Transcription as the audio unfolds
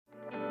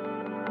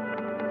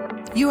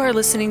You are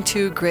listening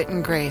to Grit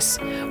and Grace,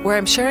 where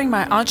I'm sharing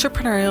my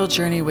entrepreneurial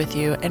journey with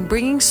you and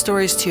bringing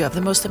stories to you of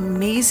the most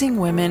amazing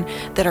women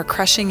that are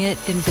crushing it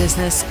in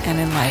business and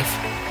in life.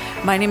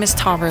 My name is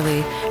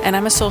Taverly, and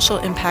I'm a social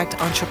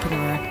impact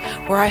entrepreneur,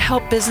 where I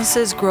help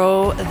businesses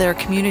grow their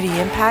community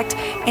impact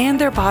and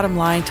their bottom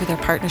line through their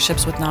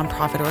partnerships with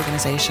nonprofit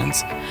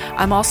organizations.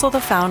 I'm also the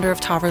founder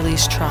of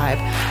Taverly's Tribe,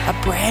 a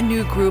brand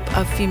new group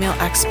of female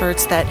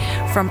experts that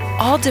from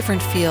all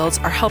different fields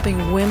are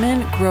helping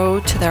women grow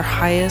to their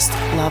highest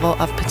level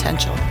of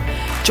potential.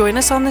 Join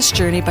us on this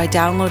journey by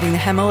downloading the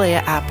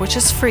Himalaya app, which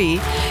is free,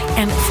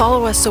 and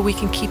follow us so we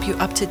can keep you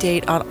up to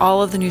date on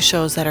all of the new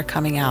shows that are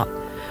coming out.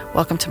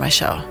 Welcome to my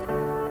show.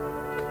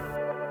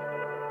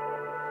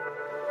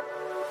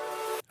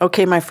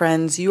 Okay, my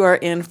friends, you are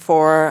in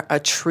for a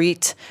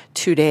treat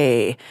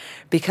today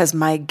because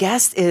my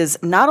guest is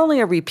not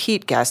only a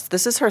repeat guest,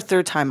 this is her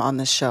third time on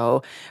the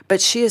show, but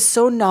she is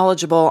so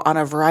knowledgeable on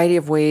a variety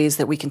of ways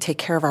that we can take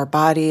care of our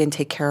body and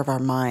take care of our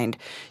mind.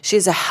 She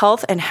is a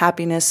health and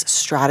happiness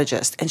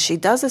strategist, and she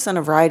does this in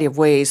a variety of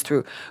ways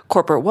through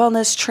corporate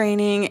wellness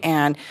training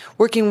and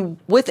working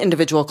with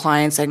individual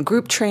clients and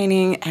group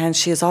training, and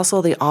she is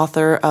also the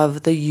author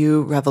of The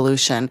You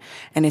Revolution.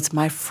 And it's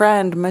my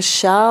friend,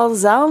 Michelle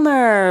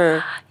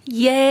Zellner.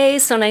 Yay,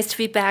 so nice to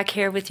be back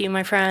here with you,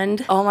 my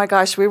friend. Oh my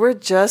gosh, we were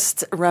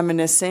just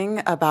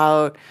reminiscing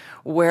about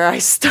where I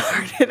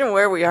started and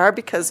where we are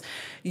because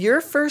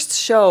your first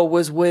show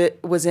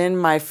was in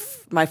my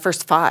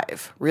first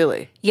five,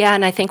 really. Yeah,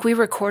 and I think we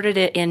recorded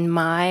it in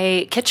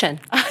my kitchen.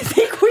 I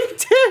think we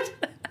did.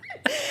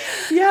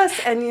 Yes,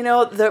 and you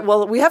know,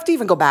 we have to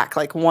even go back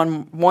like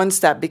one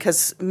step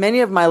because many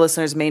of my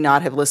listeners may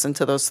not have listened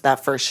to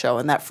that first show,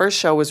 and that first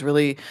show was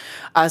really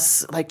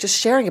us like just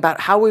sharing about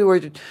how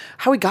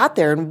we got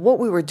there and what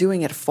we were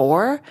doing it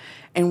for,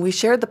 and we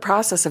shared the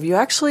process of you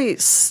actually,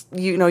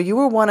 you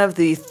were one of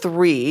the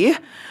three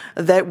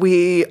that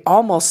we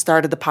almost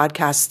started the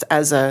podcast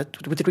as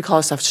did we call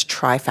ourselves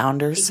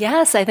tri-founders?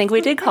 Yes, I think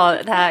we did call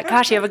it that.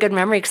 Gosh, you have a good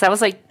memory because that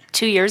was like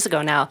 2 years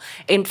ago now.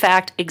 In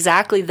fact,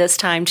 exactly this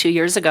time 2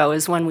 years ago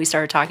is when we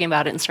started talking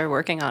about it and started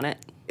working on it.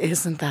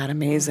 Isn't that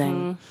amazing?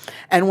 Mm-hmm.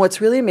 And what's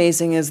really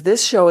amazing is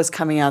this show is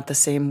coming out the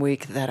same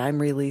week that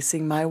I'm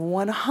releasing my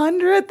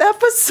 100th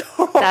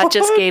episode. That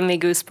just gave me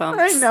goosebumps.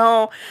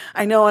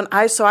 I know. And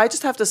I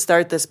just have to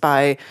start this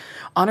by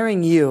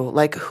honoring you,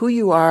 like who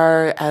you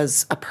are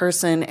as a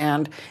person,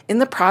 and in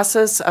the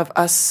process of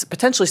us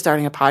potentially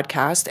starting a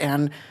podcast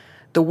and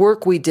the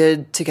work we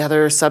did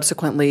together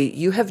subsequently,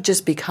 you have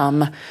just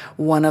become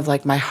one of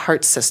like my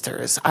heart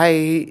sisters.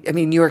 I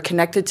mean, you are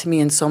connected to me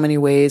in so many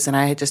ways, and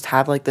I just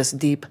have like this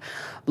deep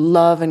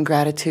love and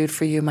gratitude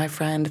for you, my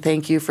friend.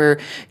 Thank you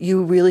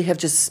you really have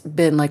just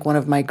been like one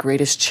of my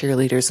greatest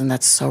cheerleaders, and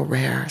that's so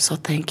rare. So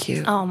thank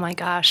you. Oh my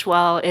gosh.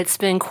 Well, it's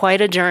been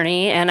quite a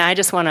journey, and I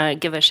just want to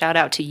give a shout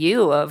out to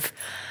you of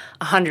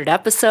 100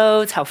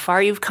 episodes, how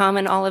far you've come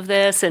in all of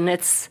this, and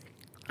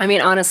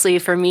honestly,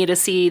 for me to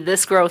see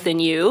this growth in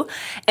you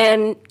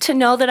and to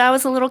know that I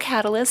was a little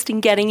catalyst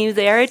in getting you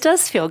there, it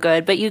does feel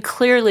good. But you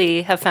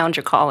clearly have found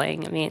your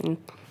calling. I mean,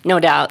 no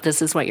doubt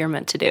this is what you're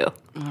meant to do.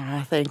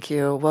 Oh, thank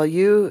you. Well,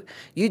 you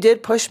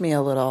did push me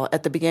a little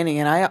at the beginning,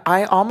 and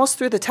I almost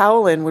threw the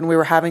towel in when we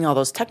were having all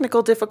those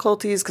technical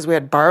difficulties because we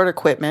had borrowed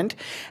equipment,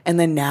 and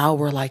then now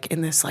we're like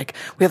in this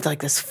we have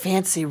like this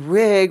fancy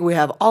rig, we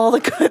have all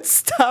the good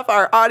stuff,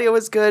 our audio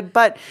is good,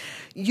 but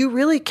you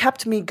really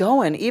kept me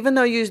going. Even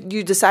though you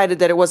decided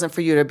that it wasn't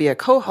for you to be a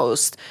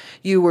co-host,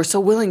 you were so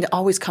willing to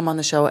always come on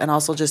the show and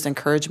also just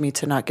encourage me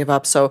to not give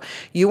up. So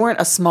you weren't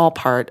a small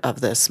part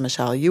of this,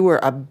 Michelle. You were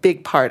a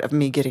big part of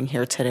me getting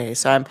here today.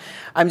 So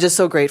I'm just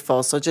so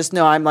grateful. So just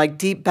know I'm like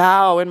deep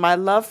bow in my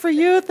love for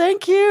you.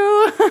 Thank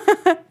you.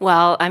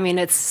 Well,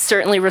 it's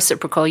certainly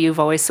reciprocal. You've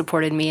always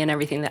supported me in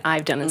everything that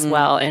I've done as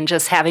well. And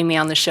just having me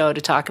on the show to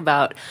talk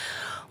about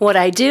what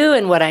I do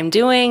and what I'm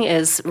doing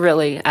is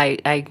really,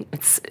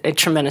 it's a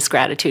tremendous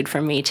gratitude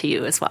from me to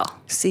you as well.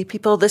 See,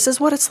 people, this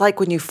is what it's like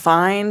when you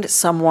find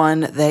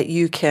someone that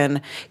you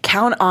can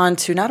count on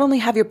to not only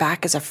have your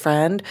back as a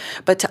friend,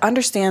 but to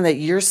understand that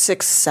your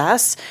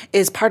success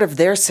is part of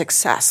their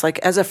success. Like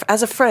as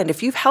a friend,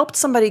 if you've helped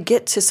somebody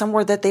get to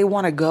somewhere that they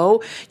want to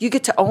go, you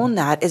get to own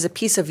that as a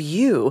piece of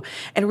you.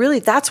 And really,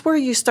 that's where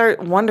you start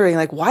wondering,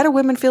 like, why do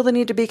women feel the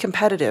need to be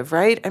competitive,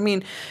 right? I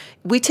mean,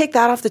 we take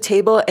that off the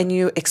table and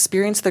you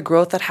experience the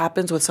growth that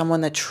happens with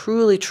someone that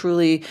truly,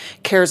 truly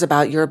cares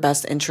about your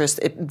best interest.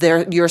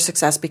 Your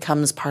success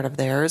becomes part of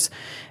theirs.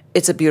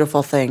 It's a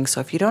beautiful thing. So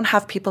if you don't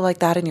have people like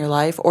that in your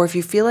life, or if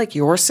you feel like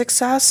your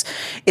success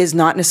is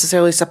not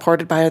necessarily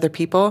supported by other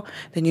people,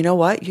 then you know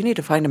what? You need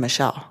to find a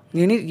Michelle.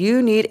 You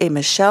need a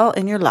Michelle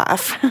in your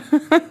life.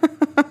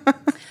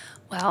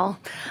 Well,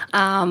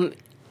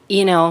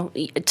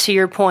 to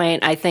your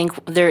point, I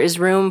think there is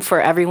room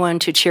for everyone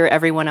to cheer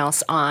everyone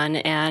else on.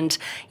 And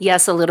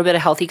yes, a little bit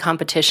of healthy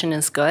competition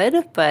is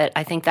good, but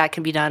I think that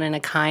can be done in a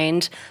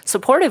kind,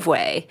 supportive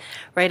way,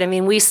 right? I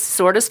mean, we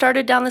sort of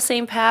started down the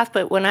same path,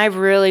 but when I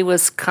really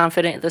was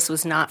confident this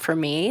was not for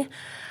me,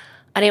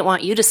 I didn't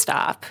want you to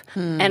stop.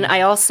 And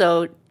I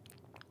also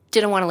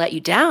didn't want to let you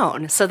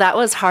down. So that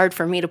was hard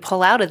for me to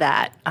pull out of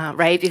that,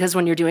 right? Because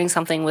when you're doing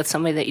something with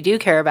somebody that you do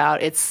care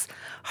about, it's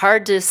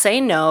hard to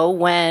say no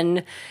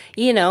when,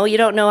 you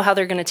don't know how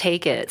they're going to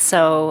take it.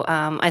 So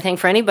I think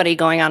for anybody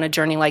going on a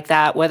journey like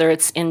that, whether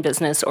it's in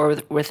business or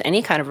with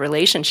any kind of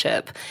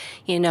relationship,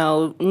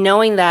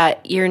 knowing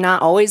that you're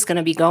not always going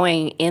to be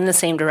going in the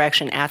same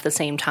direction at the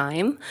same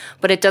time,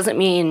 but it doesn't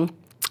mean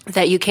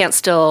that you can't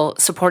still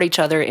support each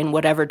other in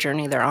whatever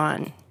journey they're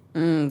on.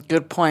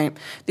 Good point.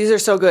 These are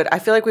so good. I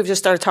feel like we've just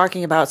started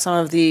talking about some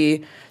of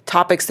the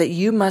topics that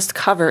you must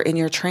cover in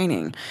your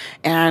training.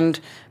 And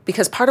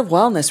because part of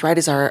wellness, right,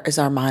 is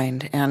our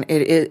mind, and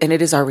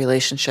it is our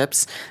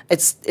relationships.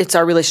 It's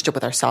our relationship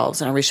with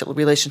ourselves and our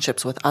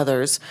relationships with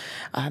others.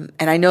 And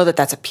I know that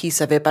that's a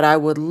piece of it, but I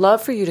would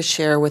love for you to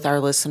share with our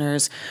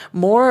listeners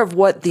more of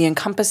what the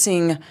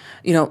encompassing,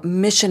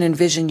 mission and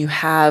vision you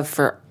have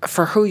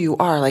for who you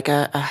are, like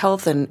a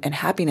health and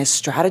happiness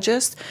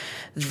strategist.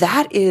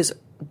 That is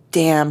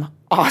damn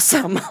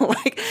awesome.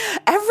 Like,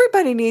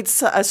 everybody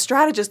needs a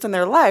strategist in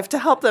their life to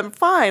help them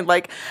find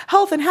like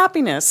health and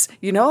happiness,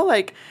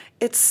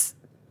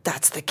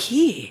 that's the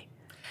key.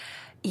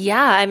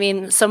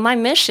 Yeah, so my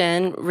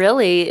mission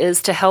really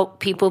is to help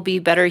people be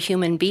better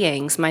human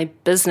beings. My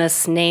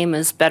business name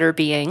is Better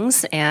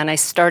Beings, and I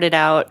started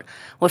out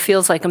what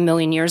feels like a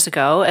million years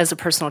ago as a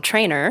personal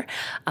trainer,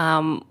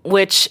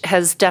 which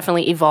has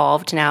definitely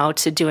evolved now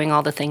to doing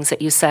all the things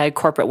that you said,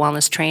 corporate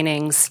wellness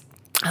trainings.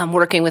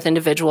 Working with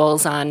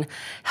individuals on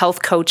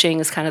health coaching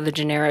is kind of the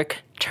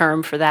generic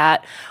term for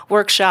that.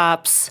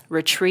 Workshops,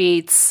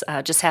 retreats,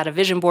 just had a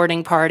vision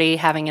boarding party,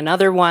 having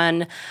another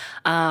one.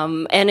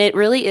 And it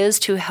really is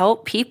to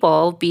help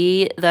people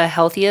be the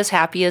healthiest,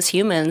 happiest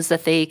humans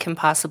that they can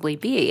possibly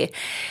be.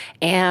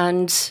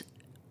 And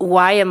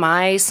why am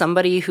I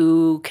somebody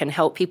who can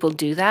help people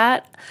do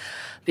that?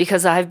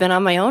 Because I've been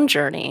on my own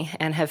journey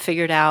and have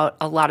figured out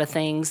a lot of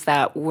things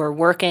that were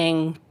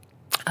working,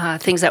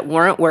 things that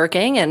weren't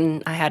working,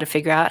 and I had to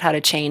figure out how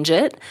to change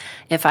it.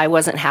 If I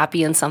wasn't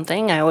happy in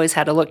something, I always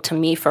had to look to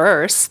me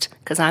first,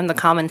 because I'm the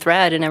common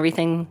thread in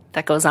everything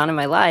that goes on in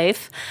my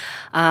life.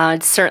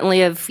 Certainly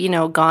have,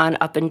 gone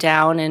up and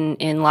down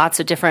in lots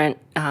of different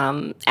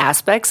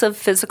aspects of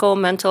physical,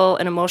 mental,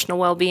 and emotional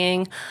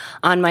well-being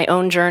on my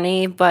own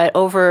journey. But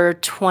over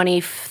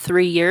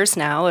 23 years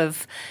now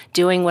of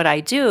doing what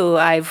I do,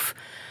 I've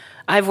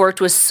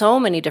worked with so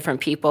many different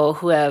people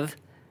who have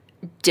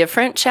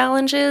different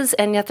challenges,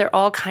 and yet they're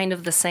all kind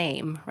of the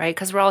same, right?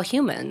 Because we're all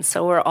humans.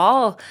 So we're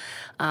all,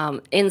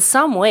 in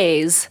some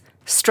ways,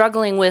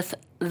 struggling with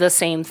the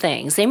same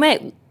things. They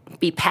might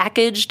be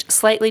packaged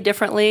slightly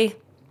differently,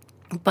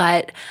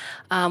 but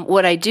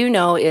what I do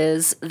know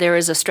is there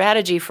is a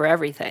strategy for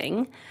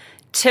everything.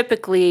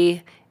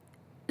 Typically,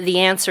 the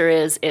answer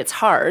is it's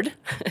hard,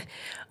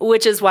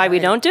 which is why we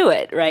don't do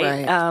it,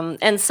 right?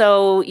 And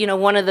so,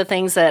 one of the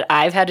things that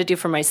I've had to do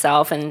for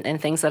myself and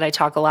things that I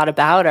talk a lot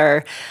about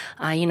are,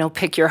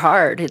 pick your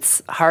hard.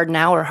 It's hard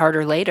now or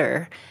harder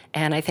later.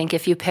 And I think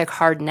if you pick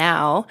hard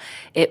now,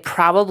 it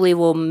probably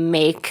will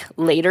make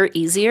later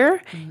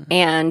easier,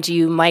 and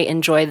you might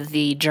enjoy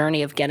the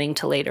journey of getting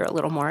to later a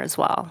little more as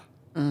well.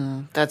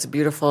 That's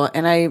beautiful.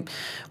 And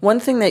one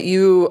thing that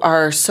you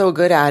are so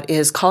good at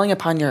is calling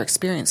upon your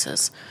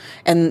experiences.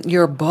 And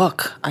your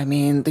book,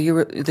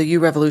 the You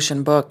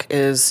Revolution book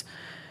is,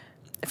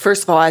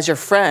 first of all, as your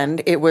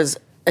friend, it was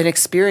an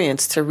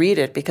experience to read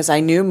it, because I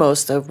knew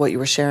most of what you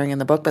were sharing in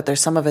the book, but there's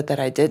some of it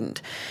that I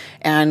didn't.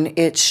 And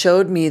it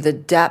showed me the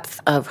depth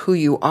of who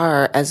you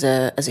are as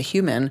a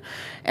human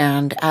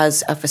and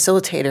as a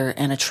facilitator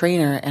and a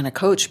trainer and a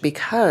coach,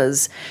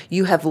 because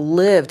you have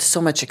lived so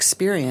much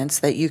experience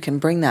that you can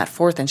bring that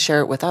forth and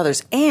share it with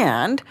others.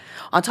 And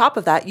on top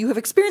of that, you have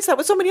experienced that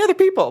with so many other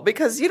people,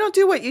 because you don't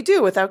do what you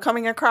do without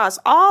coming across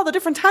all the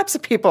different types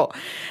of people.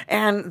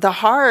 And the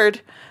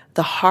hard,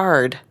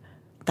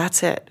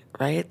 that's it.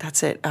 Right?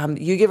 That's it.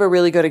 You give a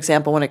really good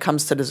example when it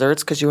comes to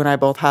desserts, because you and I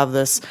both have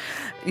this,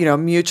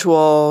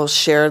 mutual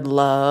shared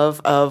love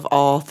of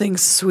all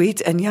things sweet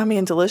and yummy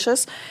and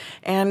delicious.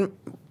 And,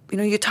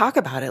 you talk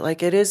about it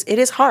like it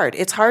is hard.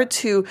 It's hard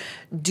to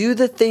do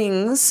the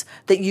things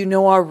that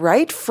are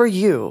right for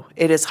you.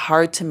 It is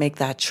hard to make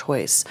that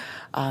choice.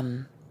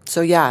 So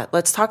yeah,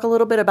 let's talk a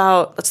little bit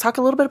about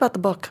the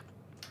book.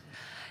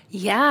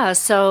 Yeah,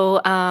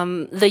 so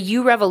the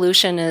You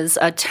Revolution is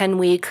a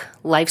 10-week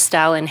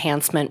lifestyle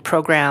enhancement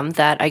program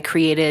that I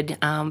created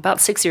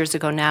about 6 years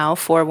ago now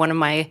for one of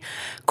my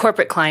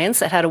corporate clients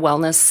that had a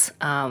wellness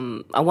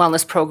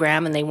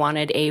program, and they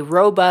wanted a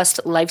robust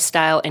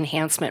lifestyle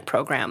enhancement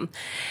program.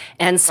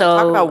 And so,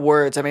 talk about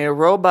words. A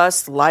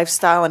robust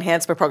lifestyle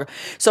enhancement program.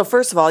 So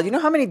first of all, you know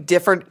how many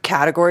different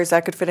categories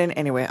that could fit in?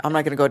 Anyway, I'm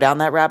not going to go down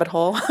that rabbit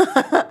hole,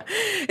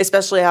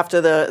 especially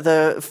after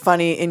the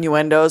funny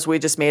innuendos we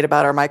just made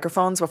about our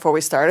microphones before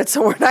we started.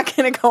 So we're not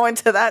going to go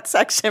into that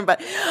section,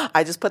 but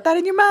I just put that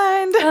in your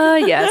mind.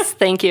 Yes,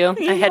 thank you.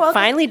 I had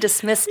finally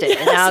dismissed it,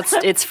 and now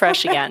it's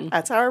fresh again.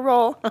 That's how I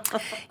roll.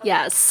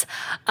 Yes.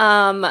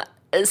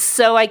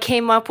 So I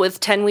came up with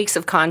 10 weeks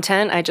of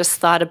content. I just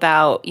thought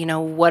about,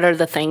 what are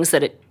the things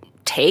that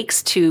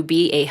takes to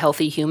be a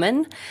healthy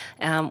human.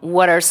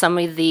 What are some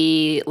of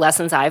the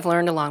lessons I've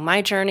learned along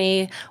my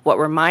journey? What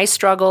were my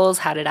struggles?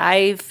 How did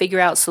I figure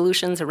out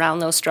solutions around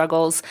those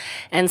struggles?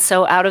 And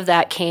so out of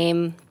that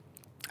came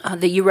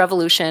the U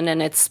Revolution,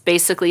 and it's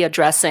basically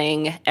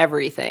addressing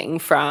everything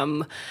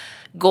from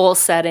goal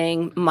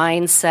setting,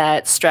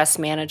 mindset, stress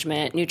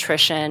management,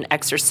 nutrition,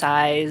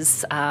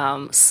 exercise,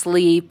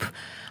 sleep,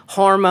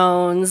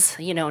 hormones,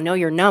 know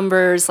your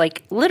numbers,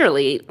 like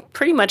literally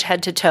pretty much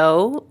head to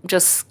toe,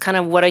 just kind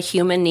of what a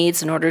human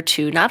needs in order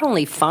to not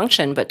only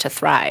function, but to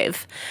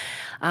thrive.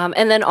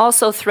 And then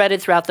also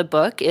threaded throughout the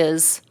book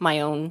is my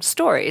own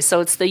story.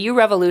 So it's the U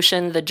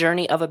Revolution, the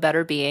journey of a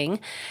better being.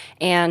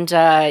 And,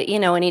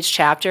 in each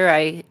chapter,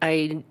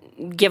 I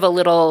give a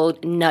little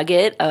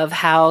nugget of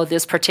how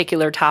this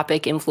particular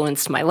topic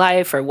influenced my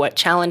life or what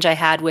challenge I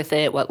had with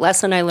it, what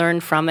lesson I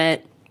learned from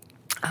it.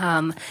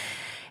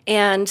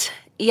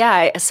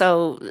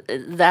 So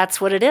that's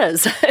what it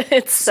is.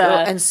 It's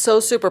so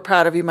super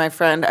proud of you, my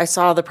friend. I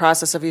saw the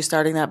process of you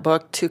starting that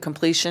book to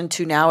completion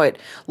to now it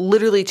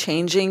literally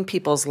changing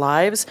people's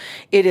lives.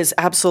 It is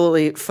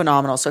absolutely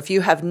phenomenal. So if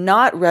you have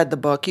not read the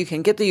book, you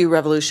can get the U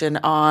Revolution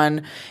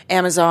on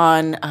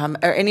Amazon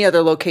or any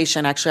other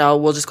location. Actually,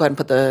 we'll just go ahead and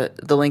put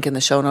the link in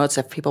the show notes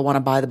if people want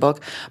to buy the book.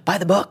 Buy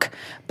the book.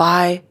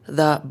 Buy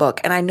the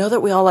book. And I know that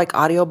we all like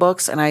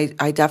audiobooks, and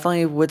I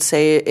definitely would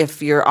say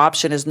if your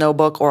option is no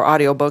book or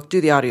audiobook, do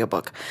the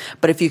audiobook.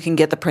 But if you can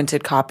get the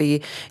printed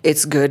copy,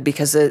 it's good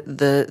because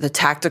the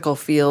tactical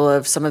feel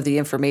of some of the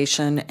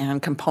information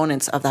and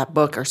components of that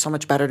book are so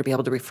much better to be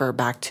able to refer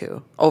back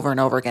to over and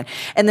over again.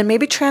 And then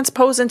maybe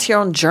transpose into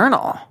your own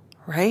journal,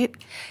 right?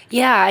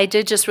 Yeah, I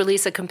did just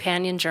release a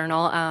companion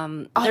journal.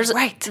 There's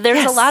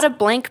a lot of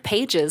blank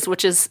pages,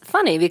 which is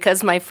funny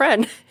because my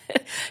friend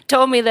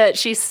told me that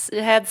she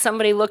had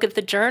somebody look at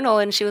the journal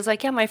and she was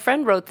like, yeah, my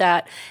friend wrote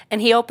that.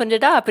 And he opened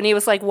it up and he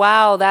was like,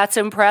 wow, that's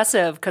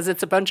impressive because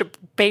it's a bunch of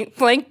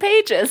blank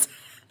pages.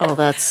 Oh,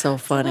 that's so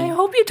funny. I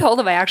hope you told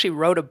him I actually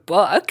wrote a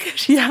book.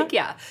 She's like,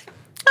 yeah.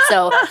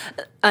 So,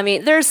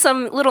 there's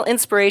some little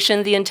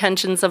inspiration. The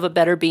intentions of a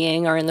better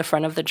being are in the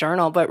front of the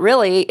journal, but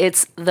really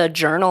it's the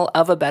journal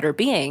of a better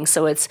being.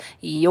 So it's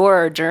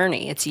your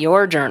journey. It's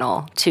your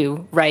journal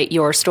to write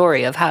your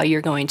story of how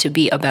you're going to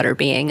be a better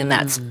being. And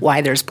that's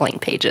why there's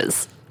blank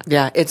pages.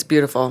 Yeah, it's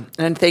beautiful.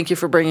 And thank you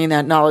for bringing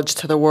that knowledge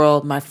to the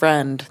world, my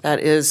friend.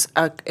 That is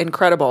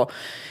incredible.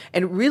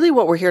 And really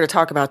what we're here to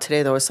talk about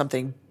today, though, is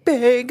something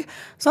big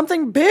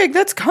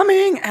that's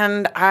coming.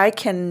 And I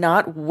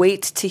cannot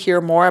wait to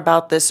hear more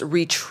about this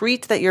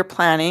retreat that you're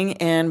planning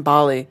in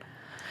Bali.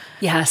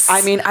 Yes.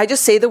 I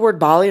just say the word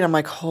Bali and I'm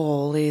like,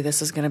 holy,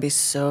 this is going to be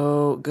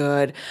so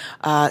good.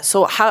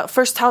 So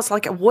first tell us,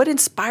 what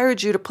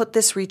inspired you to put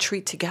this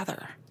retreat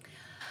together?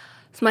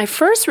 My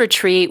first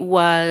retreat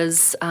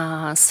was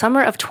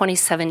summer of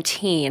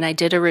 2017. I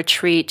did a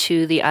retreat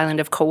to the island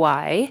of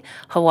Kauai.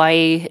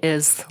 Hawaii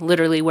is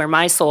literally where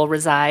my soul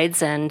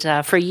resides, and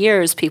for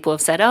years people have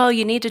said, oh,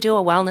 you need to do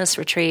a wellness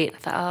retreat. I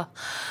thought,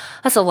 oh,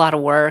 that's a lot of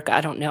work. I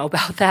don't know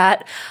about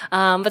that.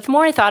 But the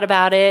more I thought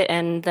about it,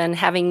 and then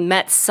having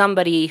met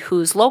somebody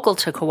who's local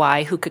to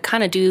Kauai who could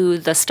kind of do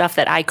the stuff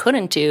that I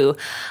couldn't do,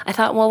 I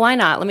thought, well, why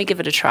not? Let me give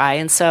it a try.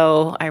 And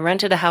so I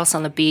rented a house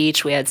on the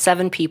beach. We had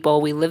 7 people.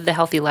 We lived the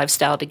healthy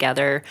lifestyle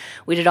together.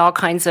 We did all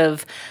kinds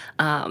of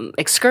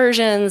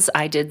excursions.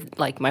 I did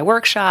my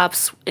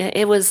workshops.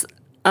 It was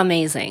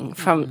amazing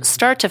from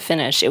start to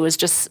finish. It was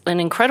just an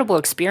incredible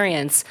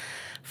experience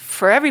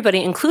for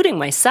everybody, including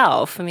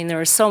myself. There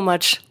was so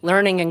much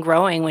learning and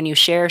growing when you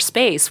share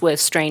space with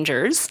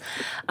strangers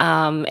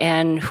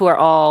and who are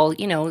all,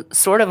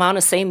 sort of on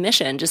a same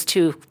mission, just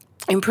to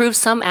improve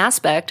some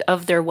aspect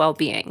of their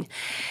well-being.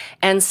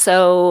 And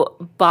so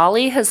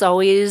Bali has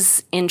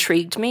always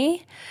intrigued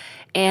me.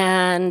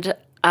 And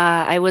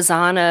I was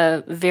on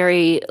a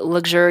very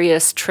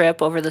luxurious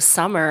trip over the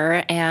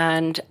summer.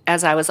 And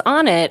as I was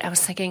on it, I was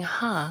thinking,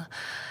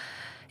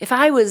 if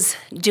I was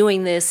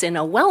doing this in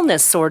a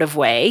wellness sort of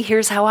way,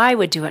 here's how I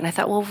would do it. And I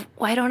thought, well,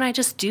 why don't I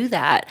just do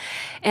that?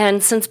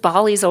 And since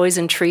Bali's always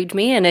intrigued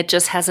me and it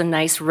just has a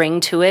nice ring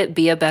to it,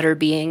 be a better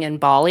being in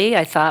Bali,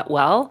 I thought,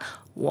 well,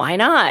 why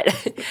not?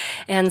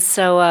 And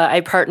so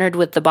I partnered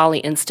with the Bali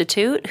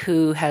Institute,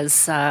 who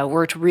has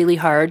worked really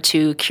hard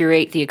to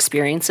curate the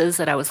experiences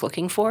that I was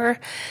looking for,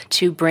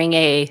 to bring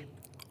a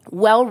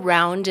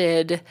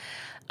well-rounded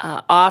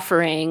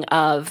offering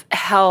of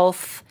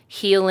health,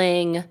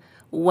 healing,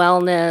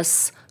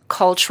 wellness,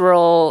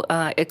 cultural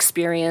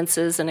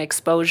experiences and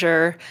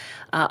exposure,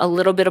 a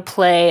little bit of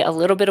play, a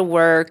little bit of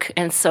work.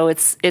 And so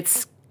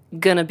it's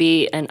going to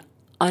be an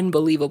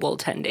unbelievable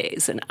 10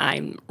 days, and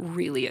I'm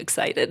really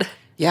excited.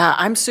 Yeah,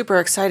 I'm super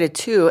excited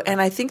too. And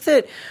I think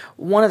that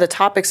one of the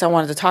topics I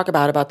wanted to talk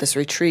about this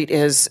retreat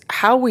is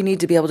how we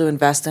need to be able to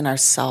invest in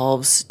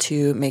ourselves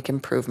to make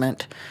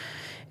improvement.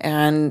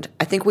 And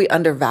I think we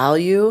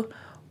undervalue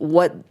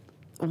what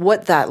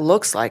that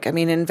looks like.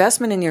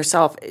 Investment in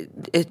yourself,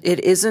 it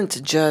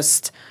isn't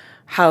just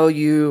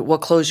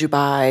what clothes you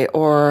buy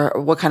or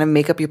what kind of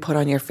makeup you put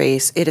on your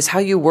face. It is how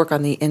you work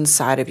on the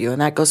inside of you.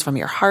 And that goes from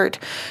your heart,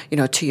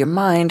 to your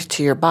mind,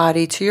 to your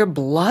body, to your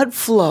blood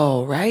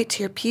flow, right?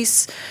 To your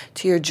peace,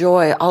 to your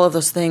joy, all of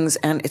those things.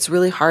 And it's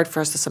really hard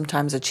for us to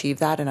sometimes achieve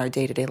that in our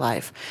day-to-day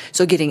life.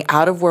 So getting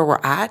out of where we're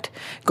at,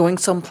 going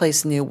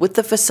someplace new with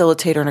the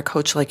facilitator and a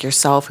coach like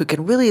yourself who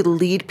can really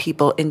lead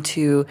people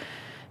into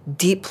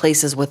deep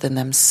places within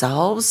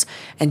themselves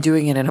and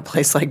doing it in a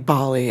place like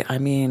Bali. I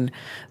mean,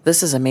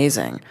 this is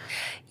amazing.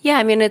 Yeah,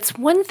 I mean, it's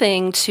one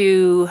thing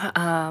to,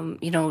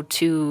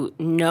 to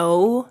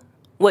know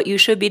what you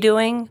should be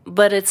doing,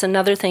 but it's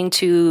another thing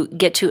to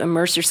get to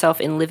immerse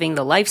yourself in living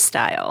the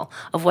lifestyle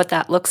of what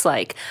that looks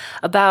like.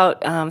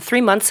 About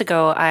 3 months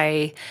ago,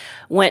 I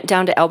went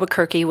down to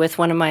Albuquerque with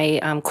one of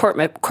my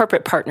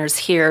corporate partners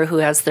here who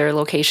has their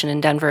location in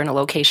Denver and a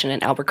location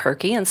in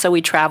Albuquerque. And so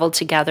we traveled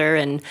together,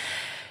 and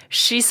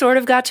she sort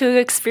of got to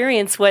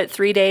experience what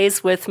 3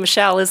 days with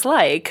Michelle is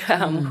like,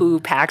 who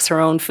packs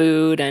her own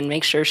food and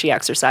makes sure she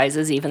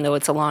exercises even though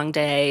it's a long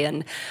day.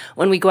 And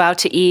when we go out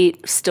to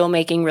eat, still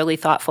making really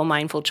thoughtful,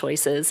 mindful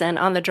choices. And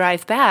on the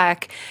drive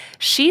back,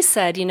 she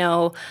said,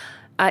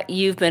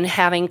 you've been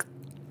having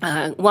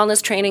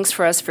wellness trainings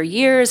for us for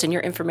years, and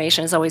your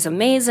information is always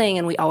amazing,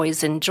 and we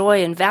always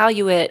enjoy and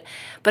value it.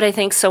 But I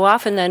think so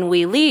often then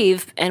we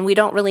leave and we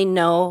don't really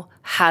know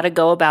how to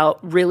go about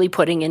really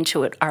putting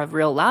into it our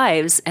real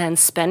lives. And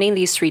spending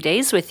these 3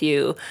 days with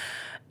you,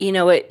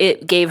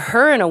 it gave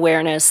her an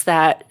awareness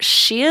that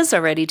she is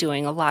already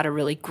doing a lot of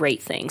really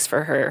great things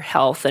for her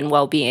health and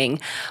well-being,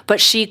 but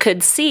she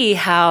could see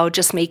how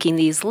just making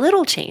these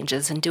little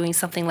changes and doing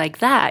something like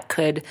that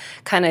could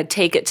kind of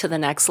take it to the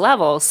next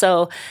level.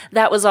 So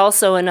that was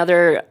also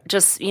another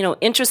just,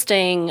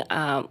 interesting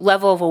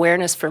level of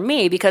awareness for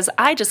me, because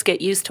I just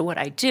get used to what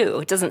I do.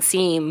 It doesn't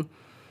seem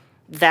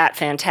that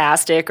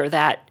fantastic or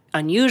that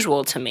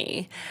unusual to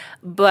me.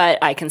 But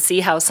I can see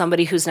how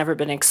somebody who's never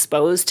been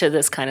exposed to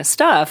this kind of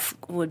stuff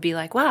would be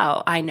like,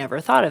 wow, I never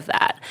thought of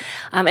that.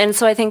 And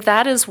so I think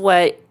that is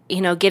what,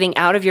 getting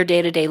out of your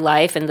day-to-day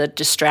life and the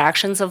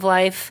distractions of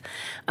life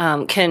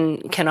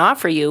can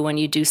offer you when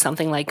you do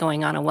something like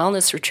going on a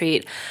wellness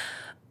retreat.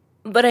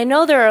 But I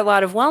know there are a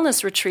lot of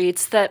wellness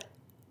retreats that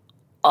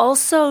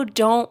also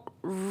don't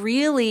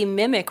really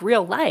mimic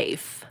real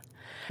life.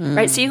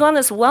 Right. So you go on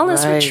this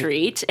wellness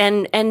retreat,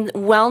 and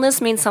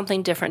wellness means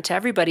something different to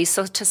everybody.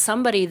 So to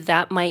somebody,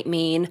 that might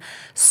mean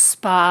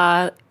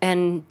spa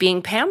and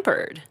being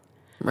pampered.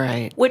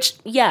 Right. Which,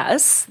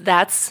 yes,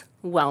 that's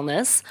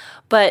wellness,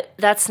 but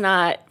that's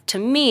not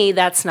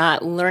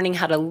learning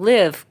how to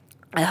live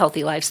a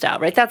healthy lifestyle,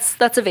 right?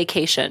 That's a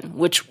vacation,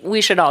 which we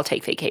should all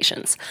take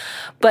vacations.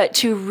 But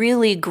to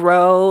really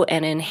grow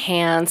and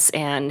enhance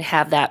and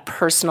have that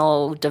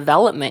personal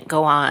development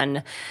go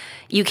on,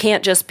 you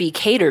can't just be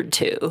catered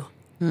to,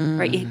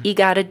 right? You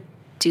got to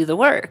do the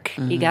work.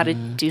 You got to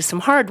do some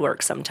hard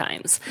work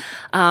sometimes.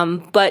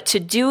 But to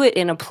do it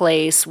in a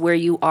place where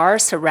you are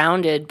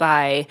surrounded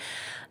by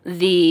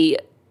the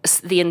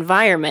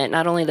environment,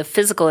 not only the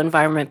physical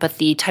environment, but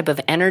the type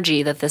of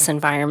energy that this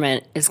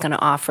environment is going to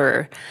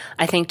offer,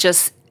 I think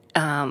just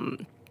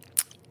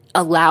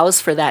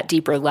allows for that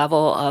deeper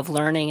level of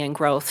learning and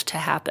growth to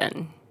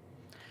happen.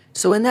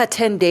 So in that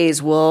 10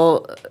 days,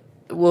 will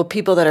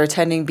people that are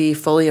attending be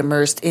fully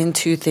immersed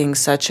into things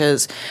such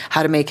as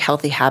how to make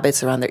healthy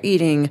habits around their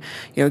eating,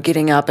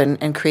 getting up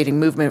and creating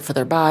movement for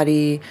their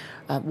body?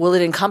 Will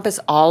it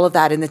encompass all of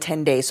that in the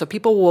 10 days? So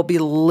people will be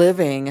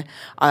living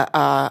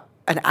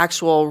an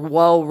actual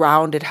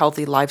well-rounded,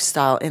 healthy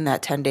lifestyle in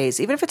that 10 days.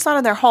 Even if it's not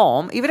in their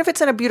home, even if it's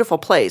in a beautiful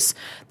place,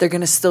 they're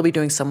going to still be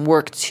doing some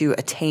work to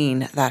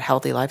attain that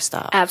healthy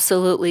lifestyle.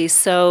 Absolutely.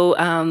 So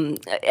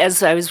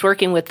as I was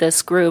working with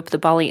this group, the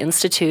Bali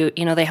Institute,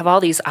 they have all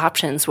these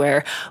options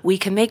where we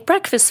can make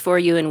breakfast for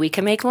you and we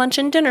can make lunch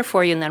and dinner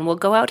for you, and then we'll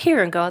go out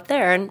here and go out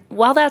there. And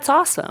while that's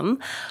awesome,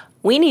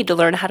 we need to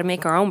learn how to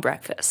make our own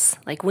breakfast.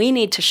 Like, we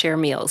need to share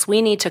meals.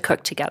 We need to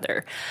cook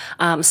together.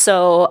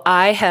 So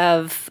I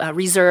have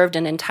reserved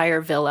an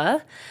entire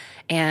villa,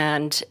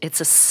 and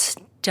it's a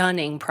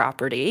stunning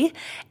property.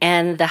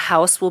 And the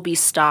house will be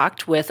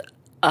stocked with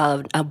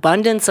an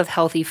abundance of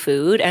healthy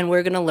food, and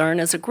we're going to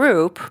learn as a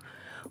group,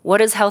 what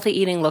does healthy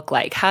eating look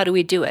like? How do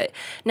we do it?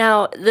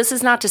 Now, this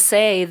is not to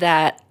say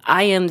that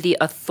I am the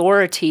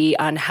authority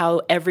on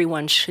how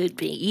everyone should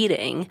be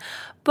eating,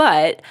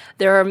 but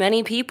there are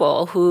many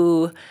people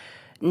who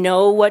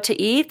know what to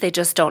eat. They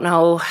just don't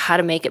know how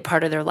to make it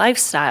part of their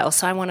lifestyle.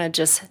 So I want to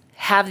just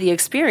have the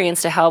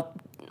experience to help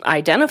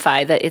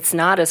identify that it's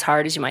not as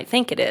hard as you might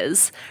think it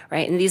is,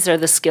 right? And these are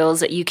the skills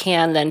that you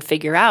can then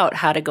figure out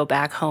how to go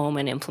back home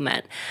and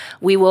implement.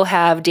 We will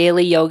have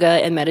daily yoga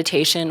and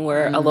meditation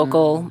where a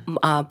local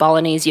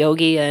Balinese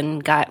yogi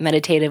and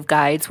meditative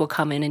guides will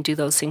come in and do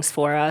those things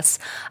for us.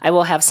 I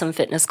will have some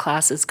fitness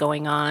classes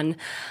going on.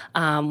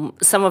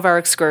 Some of our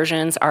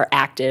excursions are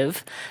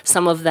active.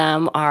 Some of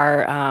them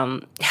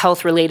are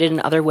health-related in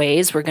other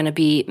ways. We're going to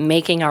be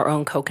making our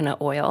own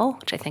coconut oil,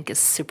 which I think is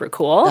super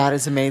cool. That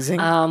is amazing.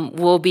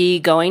 We'll be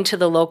going to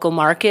the local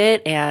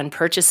market and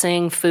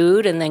purchasing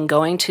food and then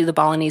going to the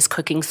Balinese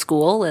cooking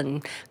school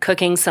and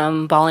cooking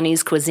some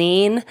Balinese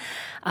cuisine,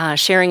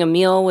 sharing a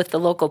meal with the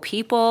local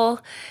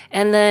people,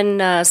 and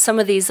then some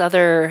of these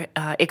other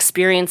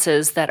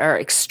experiences that are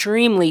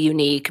extremely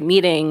unique,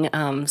 meeting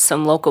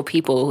some local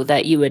people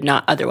that you would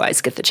not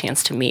otherwise get the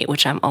chance to meet,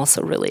 which I'm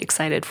also really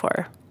excited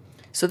for.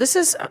 So this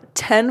is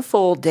 10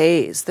 full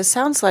days. This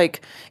sounds like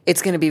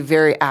it's going to be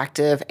very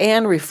active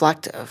and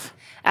reflective.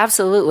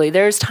 Absolutely.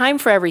 There's time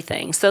for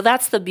everything. So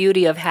that's the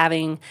beauty of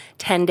having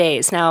 10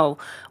 days. Now,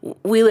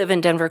 we live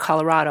in Denver,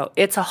 Colorado.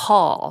 It's a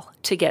haul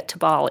to get to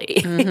Bali.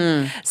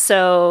 Mm-hmm.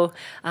 So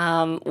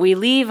we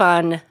leave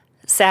on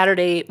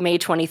Saturday, May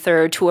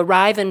 23rd, to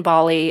arrive in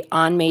Bali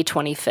on May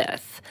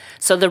 25th.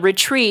 So the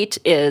retreat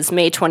is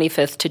May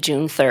 25th to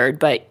June 3rd,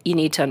 but you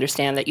need to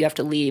understand that you have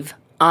to leave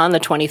on the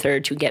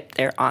 23rd to get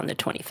there on the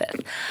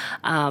 25th.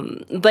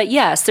 But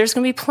yes, there's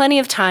going to be plenty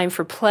of time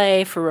for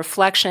play, for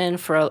reflection,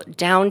 for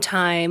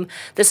downtime.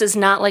 This is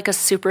not like a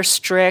super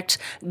strict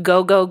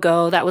go, go,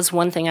 go. That was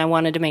one thing I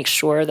wanted to make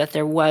sure that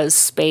there was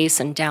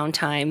space and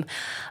downtime.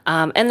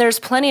 And there's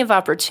plenty of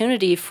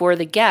opportunity for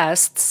the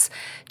guests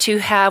to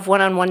have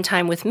one-on-one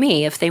time with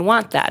me if they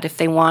want that, if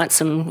they want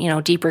some,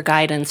 deeper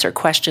guidance or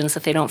questions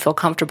that they don't feel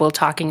comfortable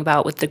talking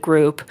about with the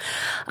group.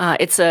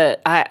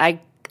 I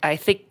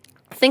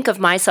think of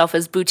myself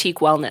as boutique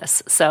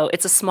wellness. So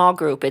it's a small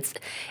group. It's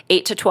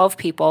 8 to 12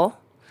 people,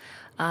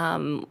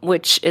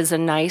 which is a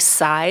nice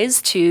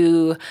size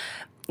to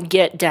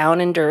get down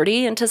and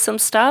dirty into some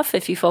stuff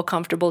if you feel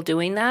comfortable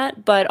doing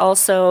that. But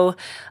also,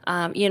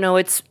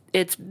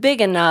 it's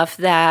big enough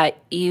that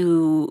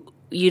you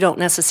don't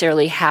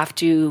necessarily have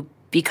to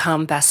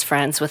become best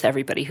friends with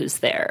everybody who's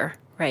there.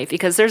 Right,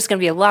 because there's going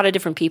to be a lot of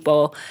different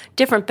people,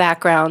 different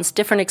backgrounds,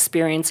 different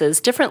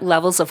experiences, different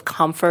levels of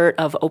comfort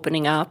of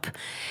opening up.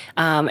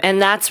 And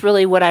that's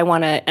really what I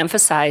want to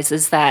emphasize,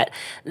 is that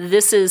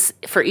this is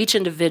for each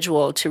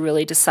individual to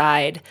really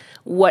decide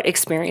what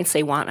experience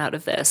they want out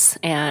of this.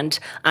 And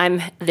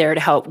I'm there to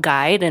help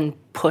guide and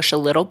push a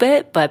little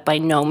bit, but by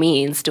no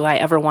means do I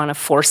ever want to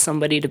force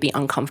somebody to be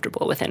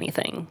uncomfortable with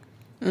anything.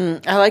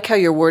 I like how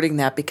you're wording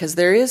that, because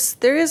there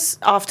is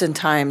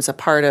oftentimes a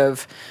part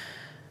of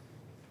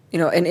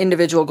an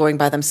individual going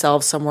by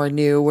themselves somewhere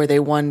new where they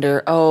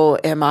wonder, oh,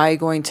 am I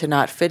going to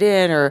not fit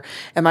in, or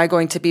am I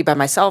going to be by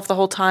myself the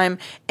whole time?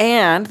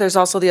 And there's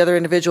also the other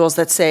individuals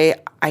that say,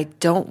 I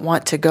don't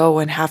want to go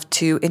and have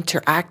to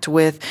interact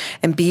with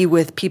and be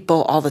with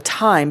people all the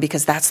time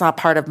because that's not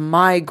part of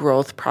my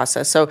growth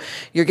process. So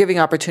you're giving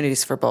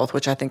opportunities for both,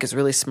 which I think is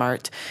really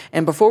smart.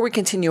 And before we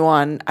continue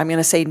on, I'm going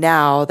to say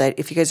now that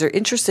if you guys are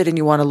interested and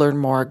you want to learn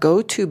more,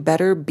 go to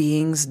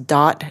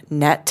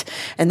betterbeings.net,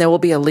 and there will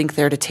be a link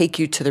there to take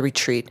you to the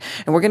retreat.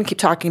 And we're going to keep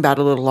talking about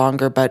it a little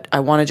longer, but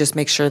I want to just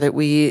make sure that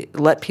we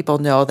let people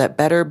know that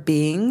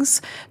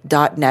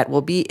betterbeings.net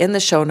will be in the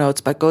show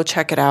notes, but go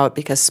check it out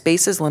because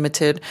space is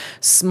limited.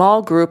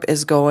 Small group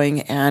is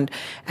going. And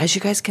as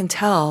you guys can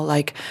tell,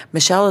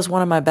 Michelle is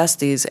one of my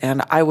besties,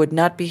 and I would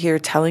not be here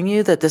telling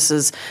you that this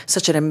is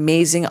such an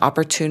amazing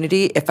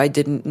opportunity if I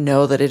didn't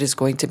know that it is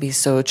going to be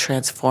so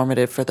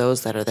transformative for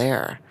those that are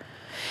there.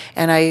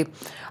 And I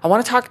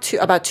want to talk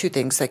about two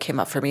things that came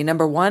up for me.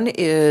 Number one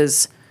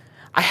is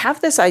I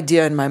have this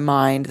idea in my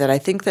mind that I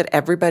think that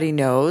everybody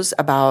knows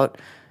about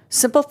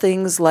simple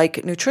things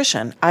like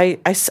nutrition. I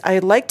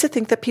like to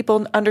think that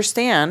people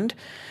understand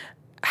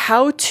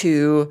how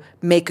to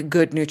make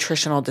good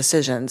nutritional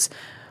decisions,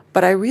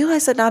 but I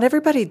realize that not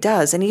everybody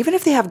does. And even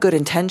if they have good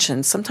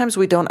intentions, sometimes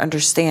we don't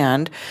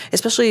understand,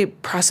 especially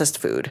processed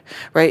food,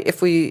 right?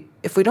 If we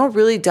don't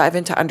really dive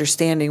into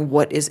understanding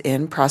what is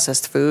in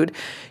processed food,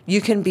 you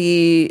can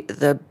be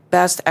the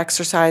best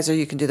exerciser,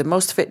 you can do the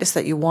most fitness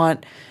that you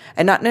want,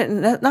 and not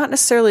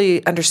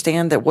necessarily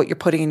understand that what you're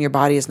putting in your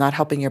body is not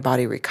helping your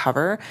body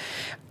recover.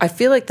 I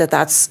feel like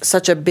that's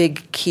such a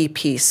big key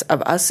piece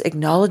of us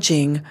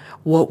acknowledging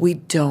what we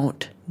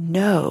don't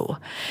know.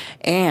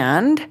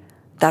 And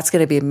that's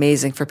going to be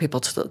amazing for people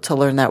to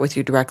learn that with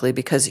you directly,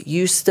 because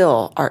you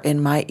still are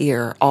in my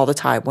ear all the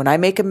time. When I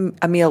make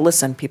a meal,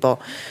 listen, people,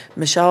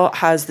 Michelle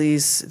has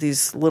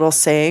these little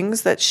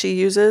sayings that she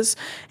uses,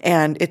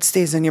 and it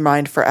stays in your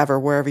mind forever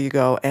wherever you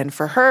go. And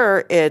for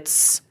her,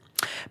 it's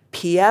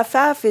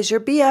PFF is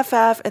your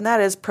BFF, and that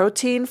is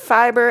protein,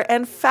 fiber,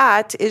 and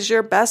fat is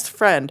your best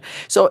friend.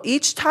 So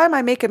each time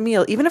I make a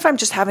meal, even if I'm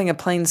just having a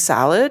plain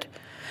salad,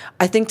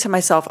 I think to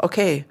myself,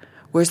 okay,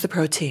 where's the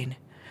protein?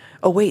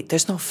 Oh, wait,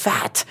 there's no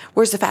fat.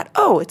 Where's the fat?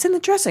 Oh, it's in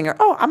the dressing. Or,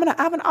 oh, I'm going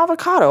to have an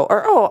avocado.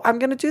 Or, oh, I'm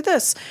going to do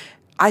this.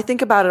 I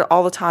think about it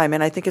all the time,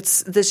 and I think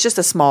there's just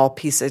a small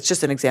piece. It's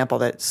just an example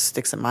that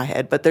sticks in my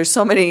head, but there's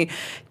so many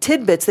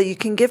tidbits that you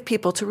can give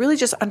people to really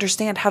just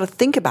understand how to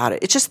think about it.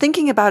 It's just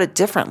thinking about it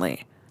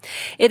differently.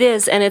 It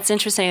is, and it's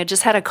interesting. I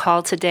just had a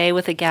call today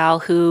with a gal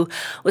who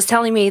was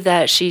telling me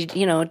that she,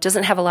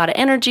 doesn't have a lot of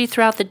energy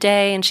throughout the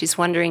day, and she's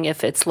wondering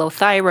if it's low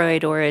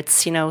thyroid or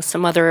it's,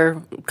 some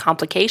other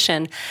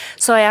complication.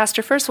 So I asked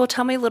her first, well,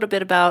 tell me a little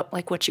bit about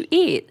what you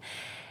eat.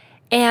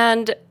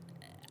 And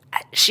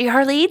she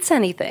hardly eats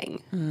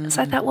anything.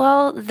 So I thought,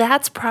 well,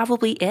 that's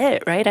probably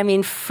it, right? I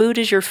mean, food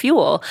is your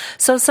fuel.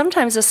 So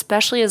sometimes,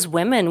 especially as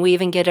women, we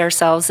even get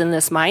ourselves in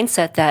this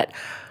mindset that,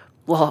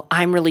 well,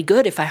 I'm really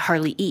good if I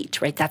hardly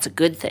eat, right? That's a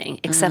good thing,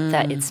 except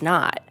that it's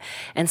not.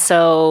 And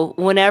so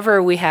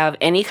whenever we have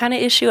any kind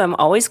of issue, I'm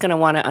always going to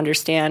want to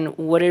understand,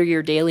 what are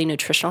your daily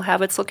nutritional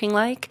habits looking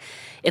like?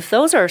 If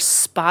those are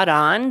spot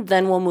on,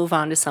 then we'll move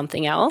on to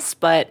something else.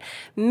 But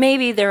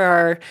maybe there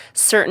are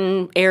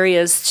certain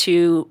areas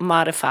to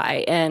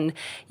modify. And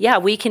yeah,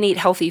 we can eat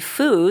healthy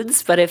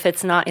foods, but if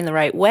it's not in the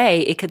right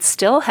way, it could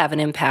still have an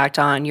impact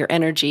on your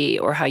energy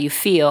or how you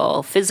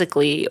feel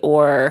physically,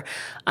 or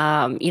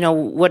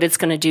what it's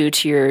going to do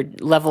to your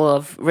level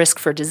of risk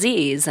for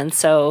disease. And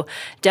so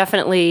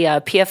definitely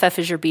PFF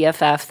is your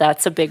BFF.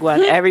 That's a big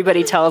one.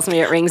 Everybody tells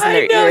me, it rings in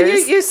their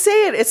ears. You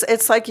say it.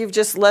 It's like you've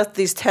just left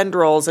these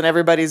tendrils in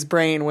everybody's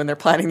brain when they're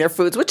planning their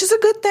foods, which is a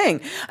good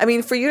thing. I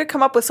mean, for you to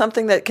come up with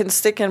something that can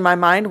stick in my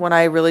mind when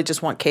I really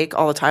just want cake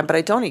all the time, but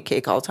I don't eat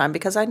cake all the time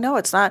because I know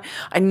it's not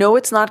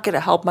going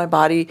to help my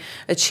body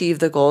achieve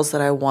the goals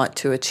that I want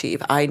to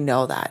achieve. I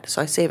know that.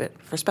 So I save it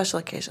for special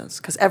occasions,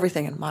 because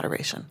everything in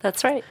moderation.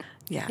 That's right.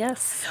 Yeah.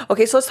 Yes.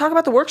 Okay, so let's talk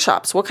about the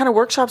workshops. What kind of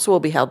workshops will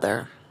be held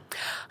there?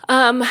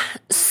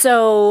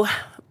 So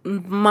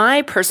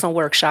my personal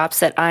workshops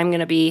that I'm going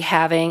to be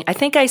having, I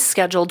think I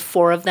scheduled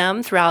 4 of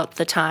them throughout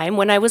the time.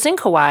 When I was in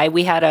Kauai,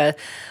 we had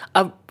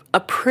a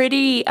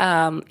pretty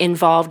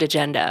involved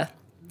agenda.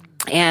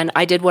 And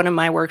I did one of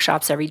my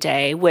workshops every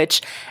day,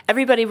 which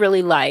everybody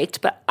really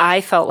liked, but I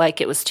felt like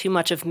it was too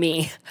much of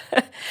me.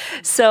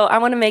 So I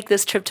want to make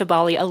this trip to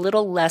Bali a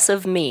little less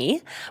of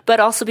me, but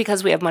also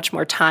because we have much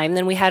more time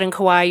than we had in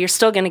Kauai, you're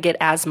still going to get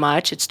as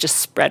much. It's just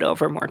spread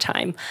over more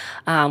time,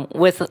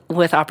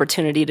 with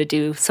opportunity to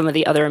do some of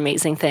the other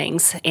amazing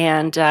things.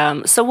 And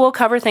so we'll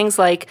cover things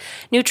like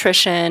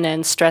nutrition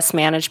and stress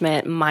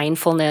management,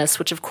 mindfulness,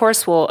 which of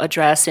course we'll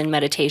address in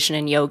meditation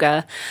and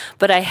yoga.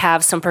 But I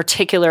have some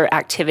particular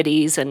activities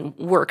and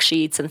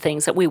worksheets and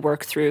things that we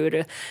work through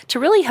to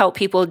really help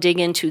people dig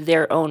into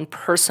their own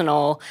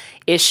personal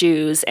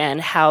issues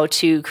and how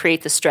to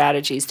create the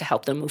strategies to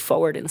help them move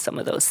forward in some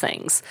of those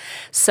things.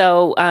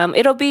 So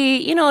it'll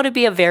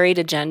be a varied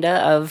agenda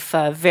of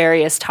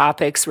various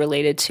topics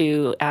related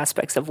to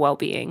aspects of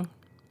well-being.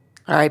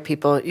 All right,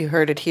 people, you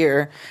heard it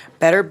here.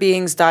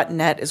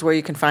 BetterBeings.net is where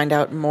you can find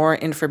out more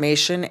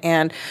information.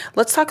 And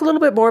let's talk a little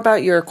bit more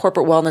about your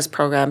corporate wellness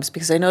programs,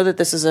 because I know that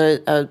this is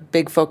a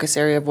big focus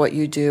area of what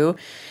you do.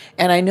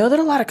 And I know that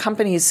a lot of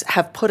companies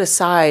have put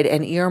aside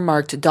and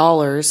earmarked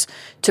dollars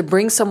to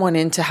bring someone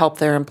in to help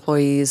their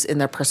employees in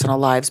their personal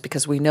lives,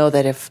 because we know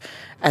that if,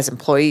 as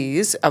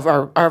employees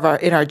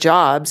in our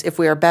jobs, if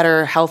we are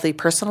better healthy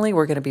personally,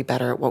 we're going to be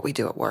better at what we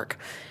do at work.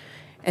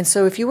 And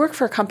so if you work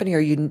for a company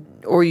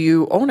or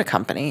you own a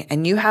company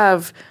and you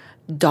have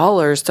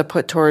dollars to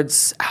put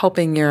towards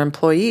helping your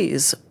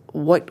employees,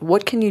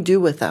 what can you do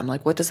with them?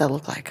 Like, what does that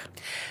look like?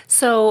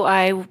 So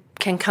I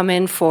can come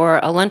in for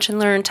a lunch and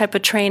learn type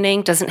of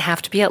training. Doesn't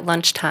have to be at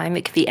lunchtime.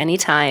 It could be any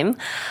time.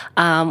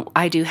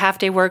 I do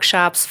half-day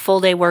workshops,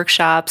 full-day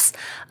workshops.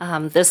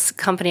 This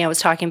company I was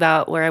talking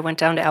about, where I went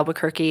down to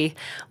Albuquerque,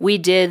 we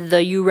did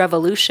the U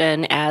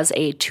Revolution as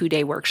a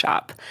 2-day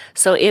workshop.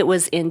 So it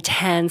was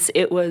intense.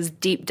 It was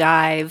deep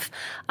dive.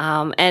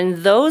 And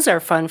those are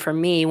fun for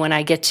me when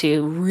I get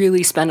to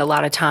really spend a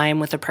lot of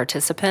time with the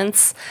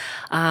participants.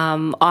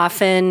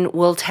 Often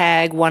we'll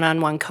tag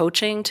one-on-one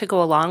coaching to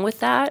go along with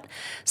that,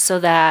 so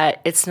that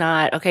it's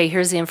not, okay,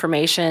 here's the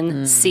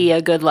information, see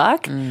ya, good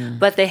luck,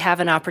 but they have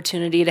an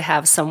opportunity to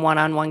have some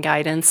one-on-one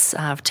guidance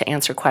to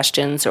answer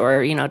questions,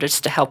 or,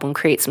 just to help them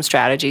create some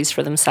strategies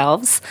for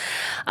themselves.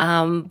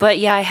 But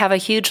yeah, I have a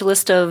huge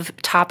list of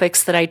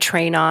topics that I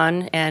train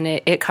on, and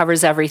it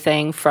covers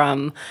everything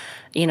from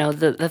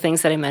the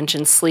things that I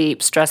mentioned: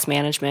 sleep, stress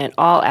management,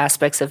 all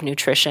aspects of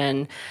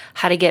nutrition,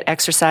 how to get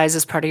exercise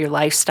as part of your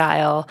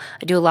lifestyle.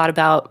 I do a lot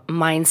about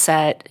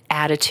mindset,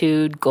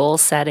 attitude, goal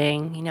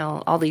setting,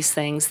 all these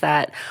things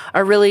that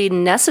are really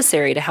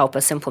necessary to help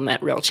us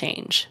implement real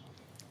change.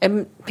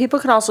 And people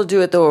can also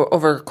do it, though,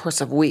 over a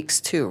course of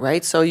weeks, too,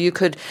 right? So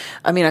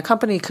a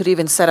company could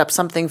even set up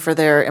something for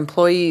their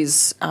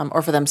employees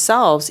or for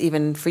themselves,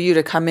 even for you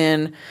to come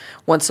in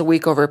once a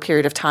week over a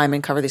period of time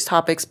and cover these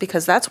topics,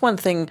 because that's one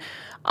thing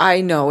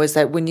I know is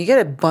that when you get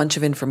a bunch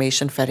of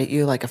information fed at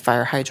you like a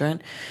fire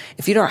hydrant,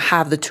 if you don't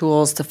have the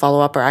tools to follow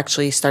up or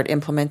actually start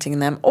implementing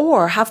them,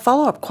 or have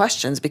follow-up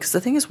questions, because the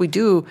thing is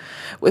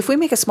if we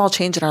make a small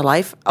change in our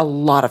life, a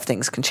lot of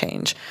things can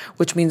change,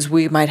 which means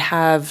we might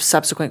have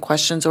subsequent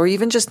questions or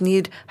even just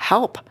need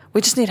help.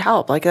 We just need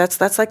help. Like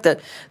that's like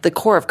the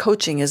core of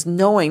coaching is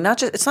knowing,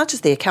 it's not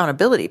just the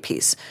accountability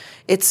piece.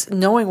 It's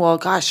knowing, well,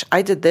 gosh,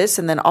 I did this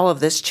and then all of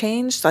this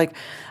changed. Like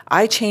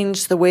I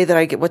changed the way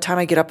that what time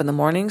I get up in the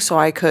morning so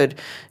I could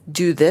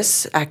do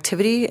this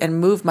activity and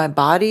move my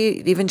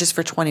body even just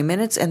for 20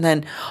 minutes. And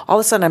then all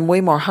of a sudden I'm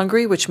way more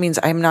hungry, which means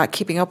I'm not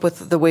keeping up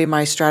with the way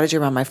my strategy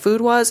around my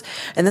food was.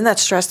 And then that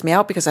stressed me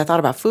out because I thought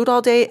about food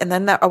all day. And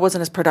then I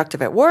wasn't as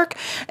productive at work.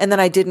 And then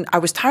I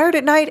was tired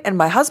at night. And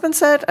my husband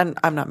said, and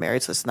I'm not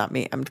married, so it's not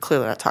me. I'm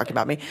clearly not talking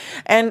about me.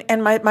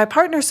 And my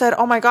partner said,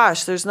 oh my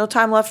gosh, there's no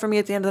time left for me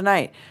at the end of the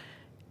night.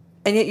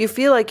 And yet you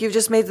feel like you've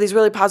just made these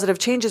really positive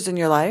changes in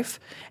your life,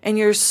 and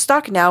you're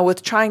stuck now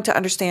with trying to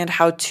understand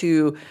how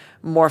to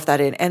morph that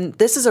in. And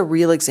this is a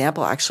real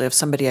example, actually, of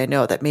somebody I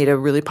know that made a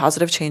really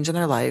positive change in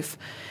their life,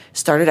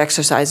 started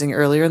exercising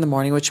earlier in the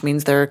morning, which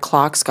means their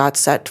clocks got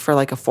set for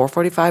like a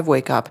 4:45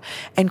 wake up.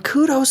 And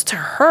kudos to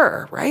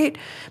her, right?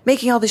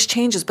 Making all these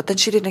changes, but then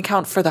she didn't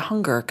account for the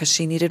hunger because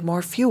she needed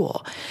more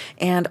fuel.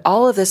 And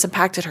all of this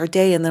impacted her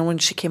day. And then when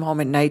she came home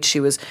at night, she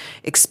was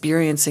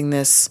experiencing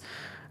this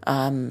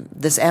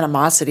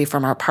animosity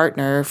from our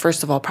partner,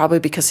 first of all, probably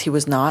because he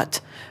was not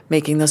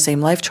making those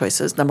same life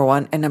choices, number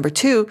one. And number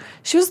two,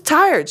 she was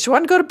tired. She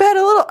wanted to go to bed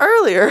a little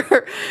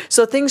earlier.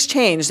 So things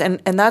changed. And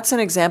that's an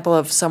example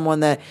of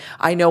someone that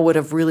I know would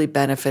have really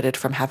benefited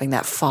from having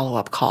that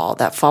follow-up call,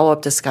 that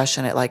follow-up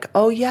discussion at like,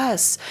 oh,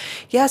 yes,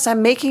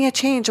 I'm making a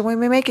change. And when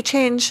we make a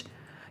change,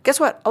 guess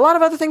what? A lot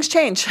of other things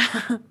change.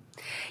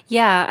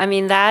 Yeah, I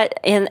mean,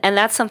 and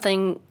that's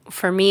something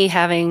for me,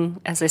 having,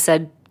 as I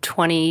said,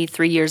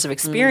 23 years of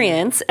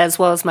experience, as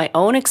well as my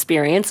own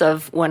experience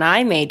of when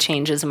I made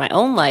changes in my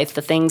own life,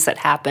 the things that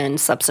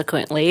happened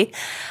subsequently.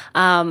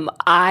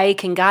 I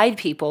can guide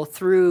people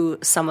through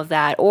some of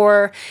that.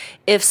 Or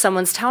if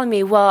someone's telling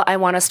me, well, I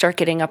want to start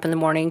getting up in the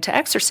morning to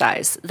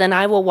exercise, then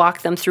I will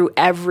walk them through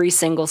every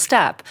single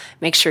step.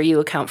 Make sure you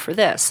account for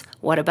this.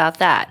 What about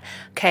that?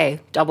 Okay,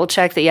 double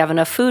check that you have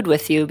enough food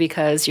with you,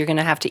 because you're going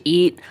to have to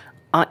eat,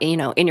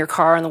 in your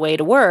car on the way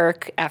to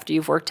work after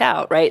you've worked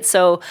out, right?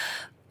 So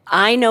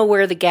I know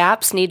where the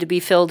gaps need to be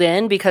filled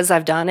in because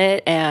I've done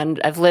it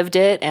and I've lived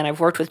it, and I've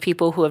worked with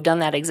people who have done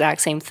that exact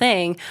same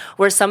thing.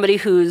 Whereas somebody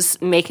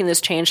who's making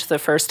this change for the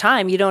first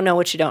time, you don't know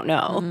what you don't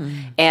know.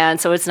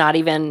 And so it's not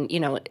even,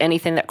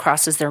 anything that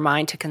crosses their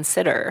mind to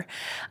consider.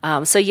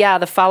 So yeah,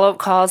 the follow-up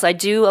calls, I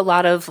do a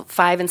lot of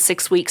 5 and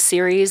 6 week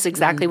series,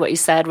 exactly what you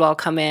said. Well, I'll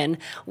come in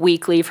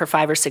weekly for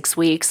 5 or 6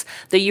 weeks.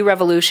 The U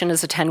Revolution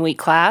is a 10-week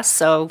class,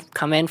 so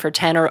come in for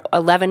 10 or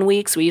 11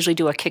 weeks. We usually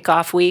do a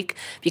kickoff week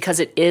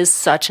because it is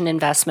such an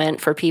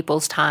investment for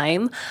people's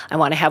time. I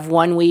want to have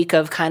 1 week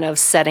of kind of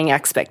setting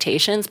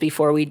expectations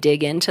before we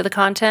dig into the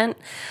content.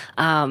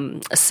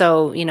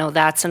 So,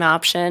 that's an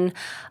option.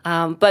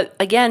 But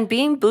again,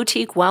 being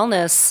boutique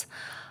wellness,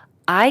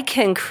 I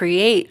can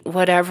create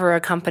whatever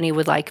a company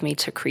would like me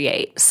to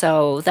create.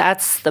 So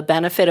that's the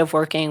benefit of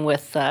working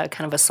with kind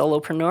of a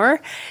solopreneur,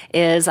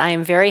 is I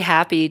am very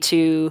happy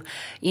to,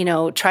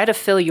 try to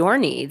fill your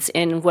needs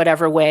in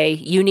whatever way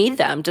you need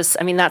them.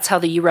 That's how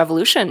the U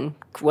Revolution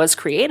was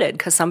created,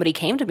 because somebody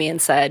came to me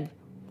and said,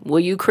 will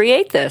you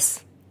create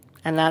this?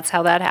 And that's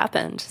how that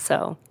happened.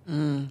 So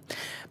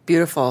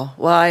beautiful.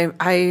 Well,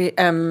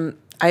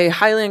 I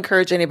highly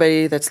encourage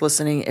anybody that's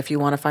listening, if you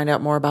want to find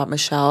out more about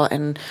Michelle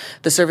and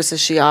the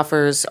services she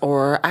offers,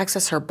 or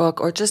access her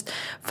book, or just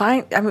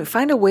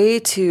find a way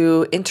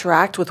to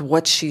interact with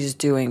what she's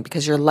doing,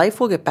 because your life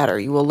will get better.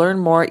 You will learn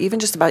more, even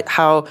just about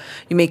how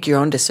you make your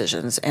own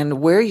decisions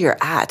and where you're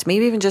at.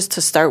 Maybe even just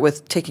to start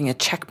with taking a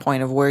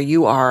checkpoint of where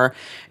you are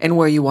and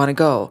where you want to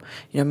go.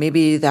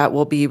 Maybe that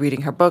will be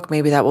reading her book.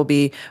 Maybe that will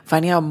be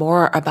finding out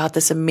more about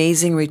this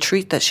amazing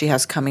retreat that she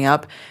has coming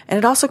up. And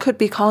it also could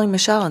be calling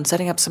Michelle and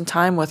setting up some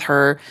time with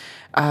her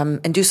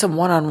and do some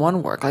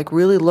one-on-one work. Like,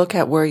 really look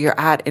at where you're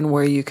at and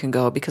where you can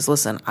go. Because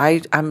listen,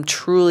 I'm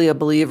truly a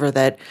believer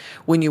that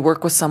when you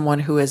work with someone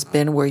who has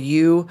been where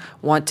you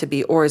want to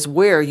be, or is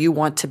where you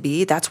want to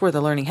be, that's where the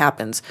learning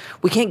happens.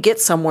 We can't get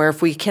somewhere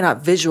if we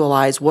cannot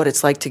visualize what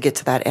it's like to get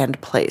to that end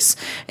place.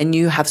 And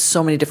you have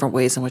so many different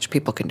ways in which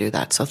people can do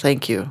that. So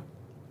thank you.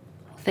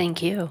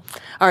 Thank you.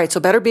 All right. So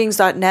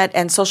betterbeings.net,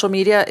 and social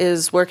media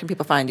is, where can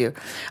people find you?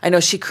 I know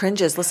she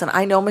cringes. Listen,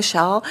 I know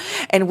Michelle,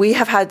 and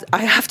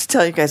I have to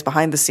tell you guys,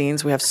 behind the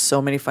scenes, we have so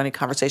many funny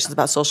conversations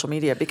about social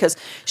media, because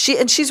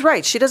she's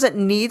right. She doesn't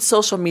need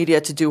social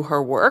media to do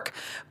her work,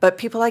 but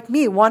people like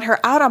me want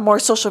her out on more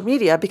social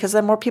media because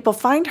then more people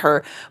find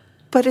her.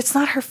 But it's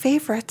not her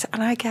favorite,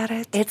 and I get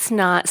it. It's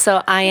not.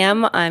 So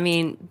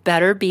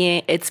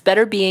it's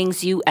Better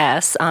Beings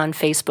US on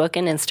Facebook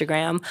and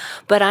Instagram,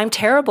 but I'm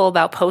terrible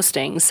about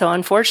posting. So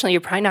unfortunately, you're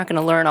probably not going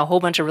to learn a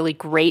whole bunch of really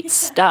great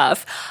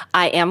stuff.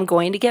 I am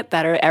going to get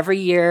better every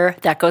year.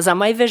 That goes on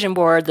my vision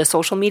board, the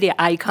social media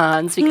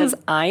icons, because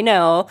I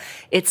know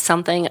it's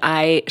something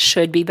I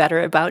should be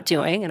better about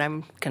doing, and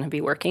I'm going to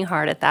be working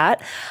hard at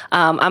that.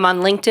 I'm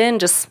on LinkedIn,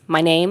 just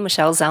my name,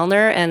 Michelle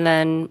Zellner, and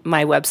then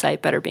my website,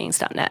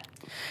 betterbeings.net.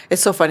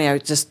 It's so funny. I'm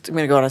going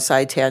to go on a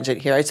side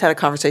tangent here. I just had a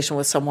conversation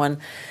with someone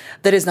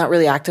that is not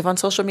really active on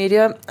social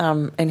media,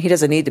 and he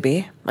doesn't need to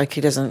be. Like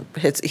he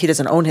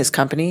doesn't own his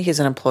company. He's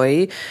an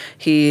employee.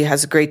 He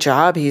has a great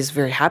job. He's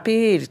very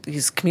happy.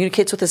 He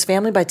communicates with his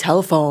family by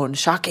telephone.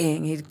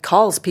 Shocking. He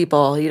calls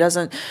people. He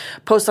doesn't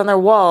post on their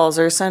walls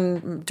or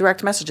send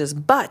direct messages.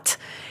 But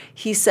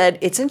he said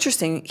it's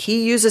interesting.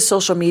 He uses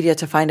social media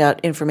to find out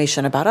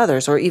information about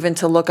others, or even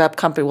to look up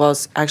company. Well,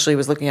 actually, he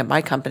was looking at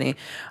my company,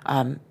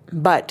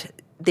 but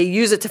they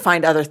use it to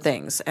find other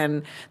things.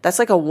 And that's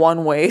like a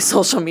one-way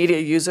social media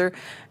user.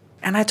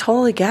 And I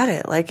totally get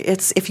it. Like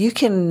if you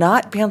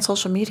cannot be on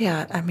social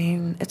media, I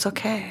mean, it's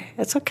okay.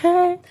 It's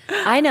okay.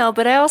 I know,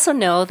 but I also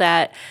know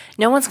that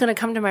no one's going to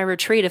come to my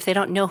retreat if they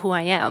don't know who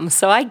I am.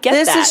 So I get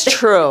that.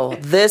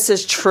 This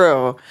is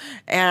true.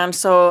 And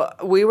so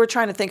we were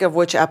trying to think of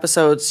which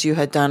episodes you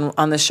had done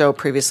on the show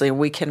previously, and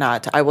we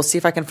cannot. I will see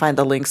if I can find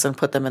the links and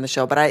put them in the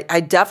show. But I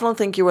definitely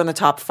think you were in the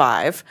top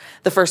 5,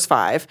 the first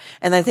 5,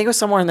 and I think it was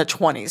somewhere in the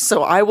 20s.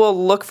 So I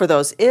will look for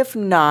those. If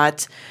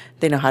not,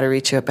 they know how to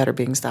reach you at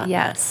betterbeings.net.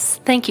 Yes.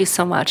 Thank you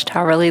so much,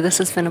 Tawerlee. This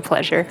has been a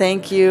pleasure.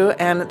 Thank you.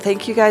 And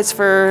thank you guys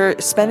for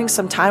spending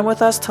some time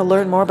with us to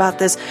learn more about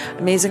this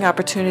amazing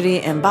opportunity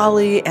in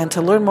Bali and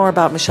to learn more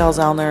about Michelle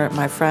Zellner,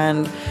 my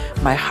friend,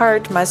 my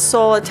heart, my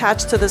soul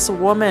attached to this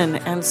woman.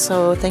 And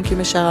so thank you,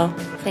 Michelle.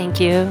 Thank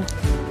you.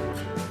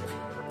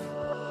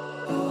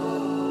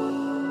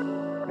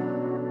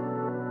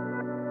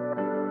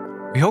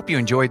 We hope you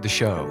enjoyed the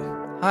show.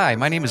 Hi,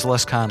 my name is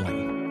Les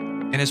Conley.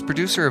 And as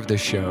producer of this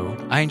show,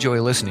 I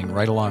enjoy listening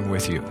right along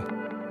with you.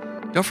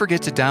 Don't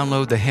forget to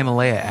download the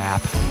Himalaya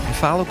app and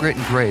follow Grit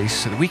and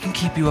Grace so that we can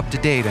keep you up to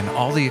date on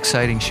all the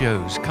exciting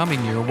shows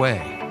coming your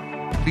way.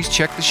 Please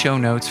check the show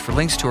notes for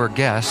links to our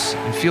guests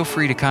and feel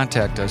free to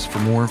contact us for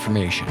more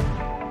information.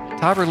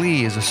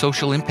 Tawerlee is a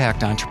social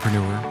impact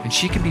entrepreneur, and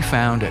she can be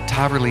found at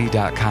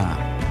tawerlee.com.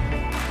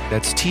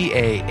 That's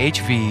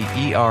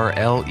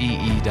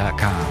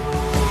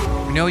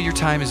TAHVERLEE.com. We know your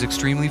time is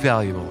extremely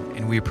valuable,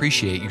 and we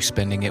appreciate you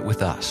spending it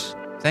with us.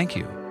 Thank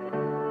you.